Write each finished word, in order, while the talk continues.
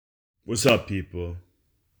What's up, people?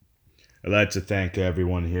 I'd like to thank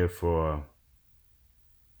everyone here for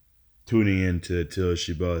tuning in to Till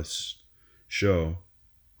She Bus show.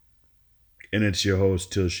 And it's your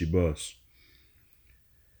host, Till She Bus.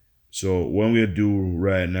 So, what I'm going to do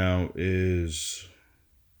right now is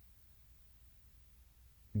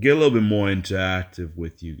get a little bit more interactive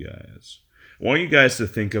with you guys. I want you guys to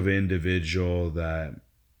think of an individual that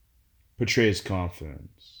portrays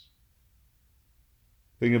confidence.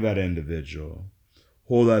 Think of that individual.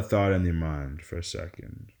 Hold that thought in your mind for a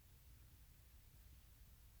second.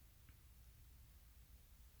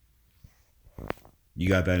 You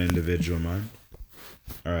got that individual in mind?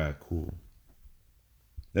 All right, cool.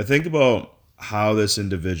 Now think about how this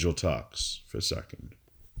individual talks for a second.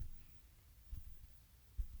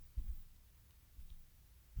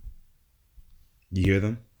 You hear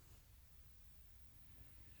them?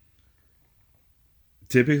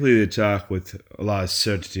 Typically, they talk with a lot of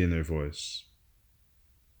certainty in their voice.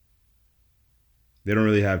 They don't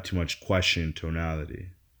really have too much question tonality.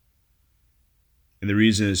 And the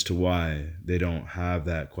reason as to why they don't have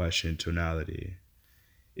that question tonality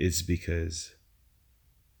is because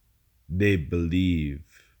they believe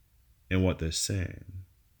in what they're saying.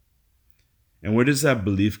 And where does that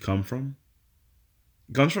belief come from?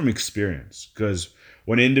 It comes from experience. Because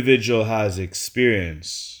when an individual has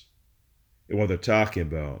experience in what they're talking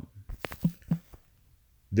about,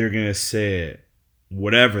 they're going to say it,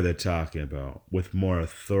 whatever they're talking about, with more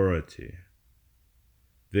authority.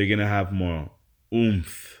 They're going to have more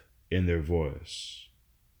oomph in their voice.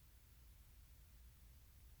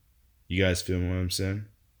 You guys feel what I'm saying?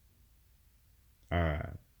 All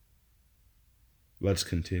right. Let's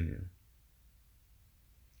continue.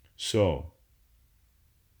 So,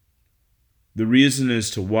 the reason as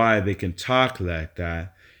to why they can talk like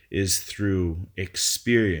that is through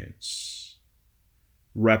experience,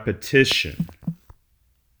 repetition,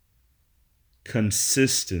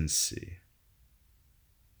 consistency,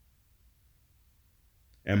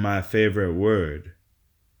 and my favorite word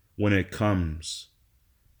when it comes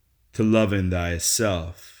to loving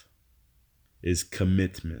thyself is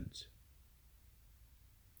commitment.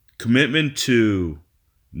 Commitment to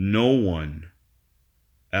no one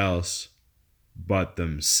else but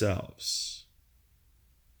themselves.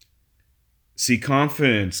 See,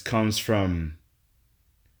 confidence comes from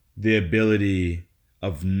the ability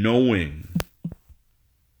of knowing.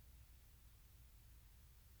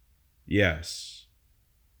 Yes.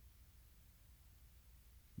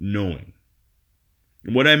 Knowing.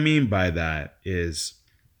 And what I mean by that is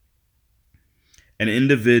an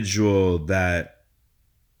individual that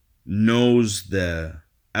knows the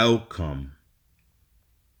outcome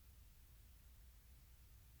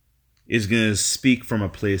is going to speak from a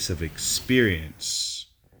place of experience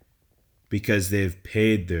because they've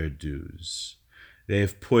paid their dues.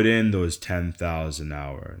 They've put in those 10,000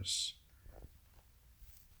 hours.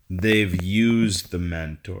 They've used the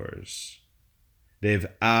mentors. They've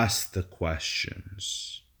asked the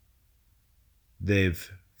questions.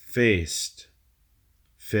 They've faced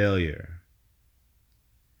failure.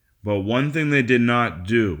 But one thing they did not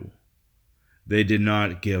do, they did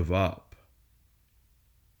not give up.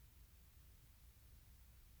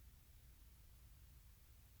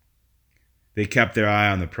 They kept their eye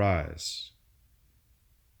on the prize.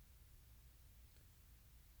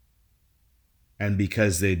 And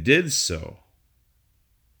because they did so,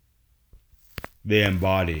 they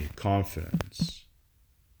embody confidence.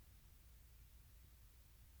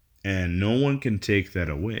 And no one can take that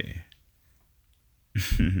away.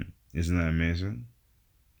 Isn't that amazing?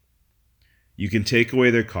 You can take away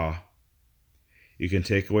their car. You can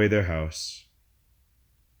take away their house.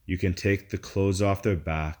 You can take the clothes off their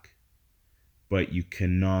back. But you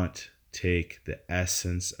cannot take the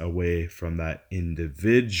essence away from that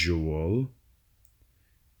individual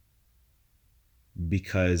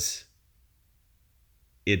because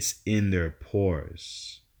it's in their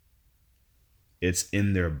pores. It's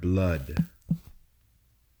in their blood.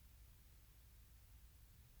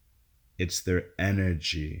 It's their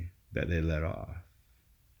energy that they let off.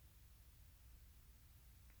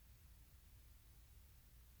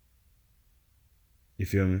 You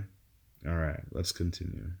feel me? All right, let's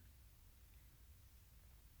continue.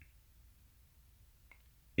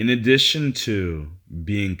 In addition to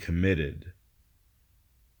being committed,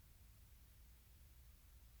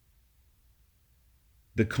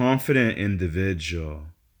 the confident individual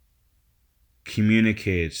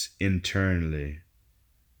communicates internally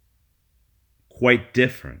quite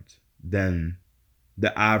different than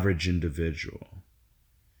the average individual.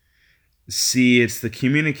 See, it's the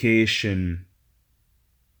communication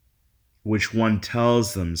which one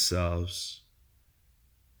tells themselves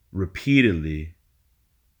repeatedly,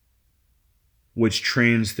 which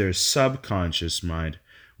trains their subconscious mind,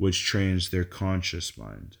 which trains their conscious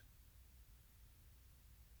mind.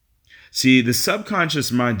 See, the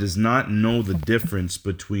subconscious mind does not know the difference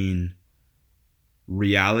between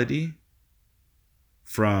reality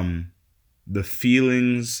from the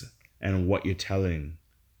feelings and what you're telling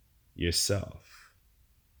yourself.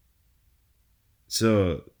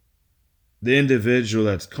 So the individual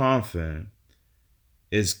that's confident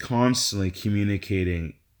is constantly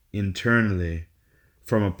communicating internally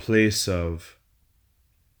from a place of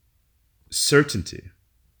certainty.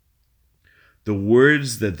 The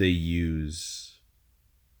words that they use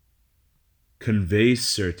convey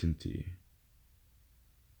certainty.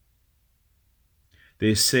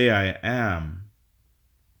 They say I am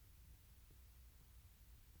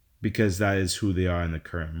because that is who they are in the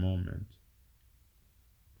current moment.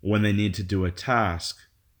 When they need to do a task,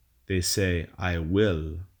 they say I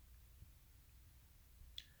will.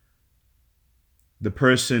 The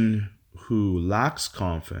person who lacks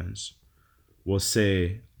confidence will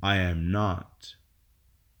say I am not.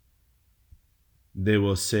 They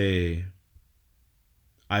will say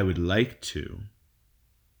I would like to.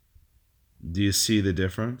 Do you see the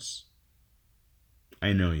difference?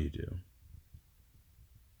 I know you do.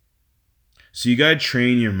 So you gotta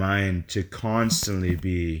train your mind to constantly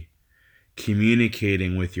be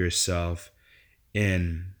communicating with yourself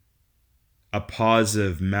in a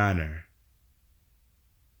positive manner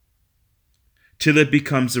till it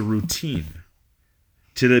becomes a routine,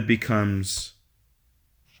 till it becomes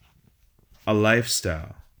a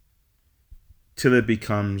lifestyle, till it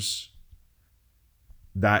becomes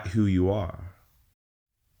that who you are.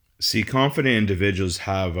 See, confident individuals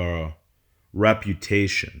have a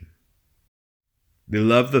reputation. They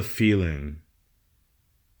love the feeling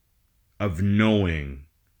of knowing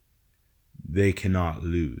they cannot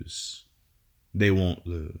lose. They won't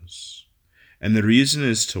lose. And the reason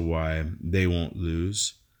as to why they won't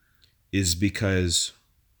lose is because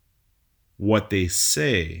what they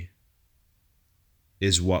say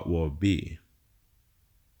is what will be.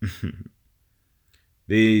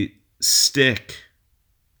 They stick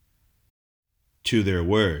to their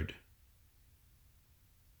word.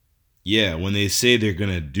 Yeah, when they say they're going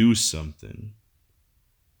to do something,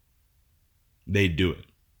 they do it.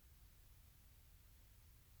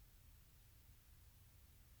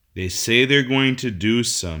 They say they're going to do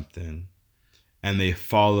something and they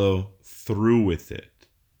follow through with it.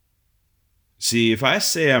 See, if I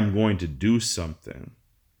say I'm going to do something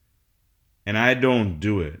and I don't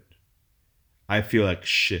do it, I feel like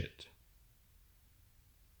shit.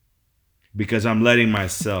 Because I'm letting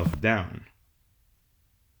myself down.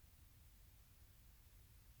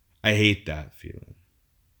 I hate that feeling.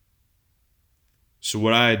 So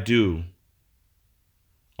what I do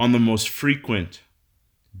on the most frequent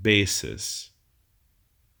basis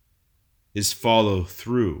is follow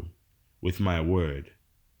through with my word.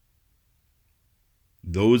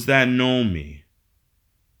 Those that know me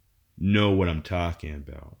know what I'm talking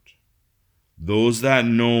about. Those that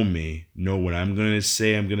know me know when I'm going to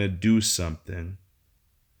say I'm going to do something,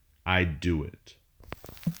 I do it.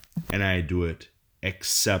 And I do it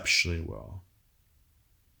exceptionally well.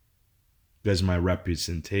 Because my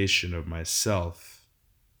representation of myself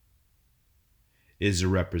is a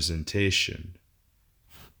representation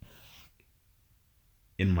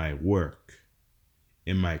in my work,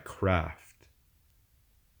 in my craft.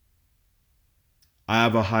 I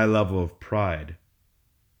have a high level of pride.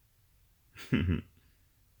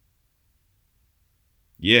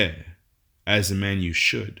 Yeah, as a man you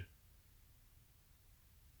should.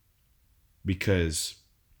 Because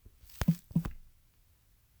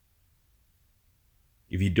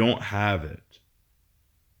if you don't have it,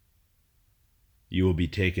 you will be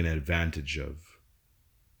taken advantage of.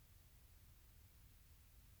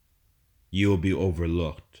 You will be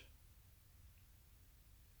overlooked.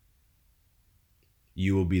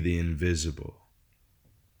 You will be the invisible.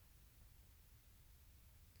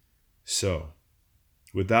 So,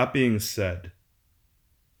 with that being said,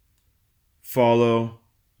 follow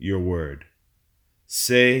your word.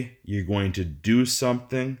 Say you're going to do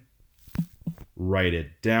something, write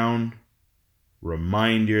it down,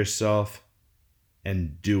 remind yourself,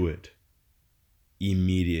 and do it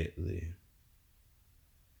immediately.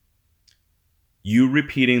 You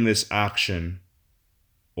repeating this action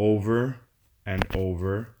over and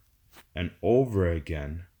over and over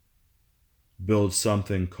again builds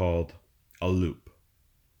something called a loop.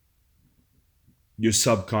 Your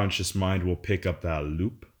subconscious mind will pick up that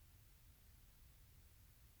loop.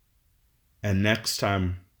 And next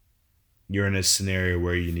time you're in a scenario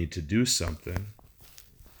where you need to do something,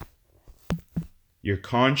 your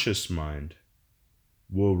conscious mind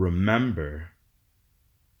will remember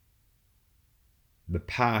the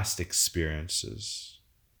past experiences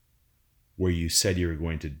where you said you were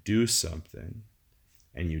going to do something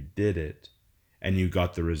and you did it and you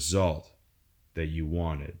got the result that you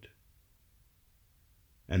wanted.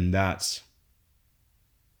 And that's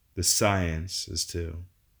the science as to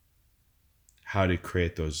how to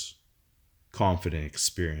create those confident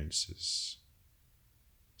experiences.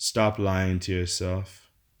 Stop lying to yourself.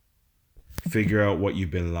 Figure out what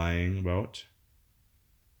you've been lying about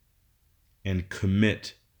and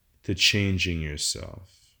commit to changing yourself.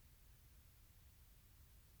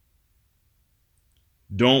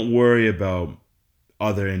 Don't worry about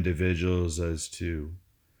other individuals as to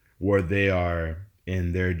where they are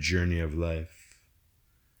in their journey of life.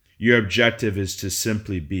 Your objective is to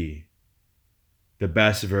simply be the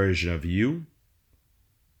best version of you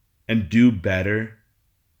and do better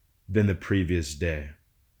than the previous day.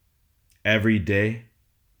 Every day,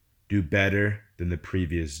 do better than the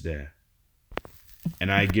previous day.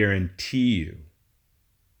 And I guarantee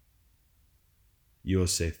you'll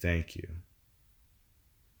say thank you.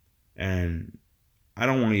 And I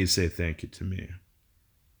don't want you to say thank you to me,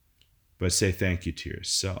 but say thank you to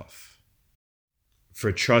yourself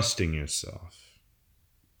for trusting yourself.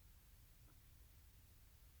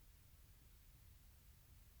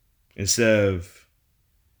 Instead of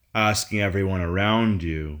asking everyone around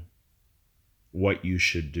you what you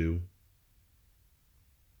should do,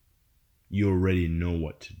 you already know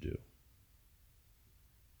what to do.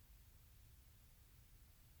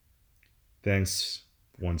 Thanks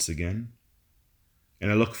once again,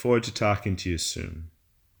 and I look forward to talking to you soon.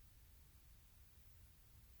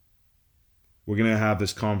 We're going to have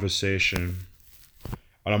this conversation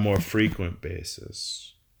on a more frequent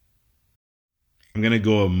basis. I'm going to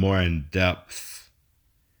go more in depth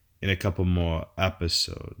in a couple more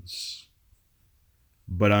episodes.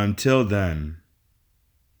 But until then,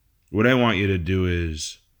 what I want you to do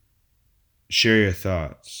is share your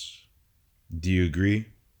thoughts. Do you agree?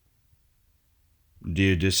 Do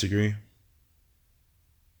you disagree?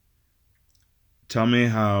 Tell me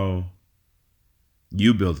how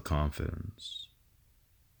you build confidence.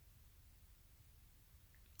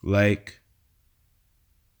 Like,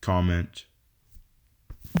 comment,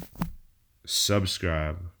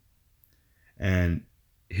 subscribe, and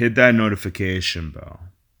hit that notification bell.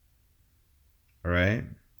 All right?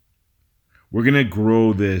 We're going to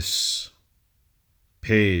grow this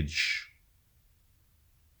page.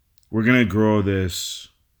 We're going to grow this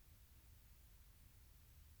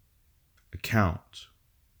account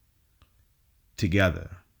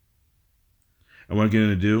together. And what we're going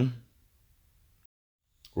to do,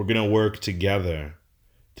 we're going to work together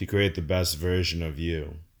to create the best version of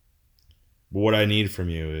you. But what I need from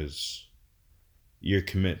you is your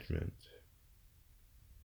commitment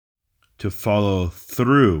to follow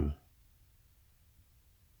through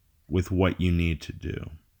with what you need to do.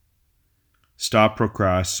 Stop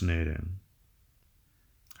procrastinating.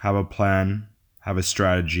 Have a plan, have a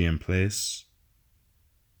strategy in place.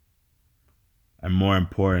 And more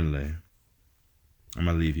importantly, I'm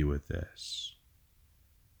going to leave you with this.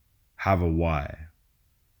 Have a why.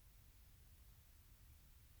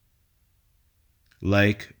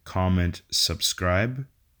 Like, comment, subscribe,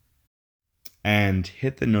 and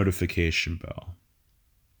hit the notification bell.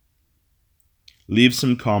 Leave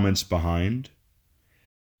some comments behind.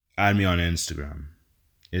 Add me on Instagram.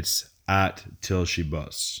 It's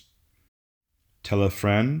 @TillSheBus. Tell a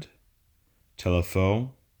friend, tell a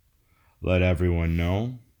foe, let everyone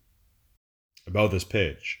know about this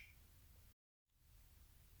page.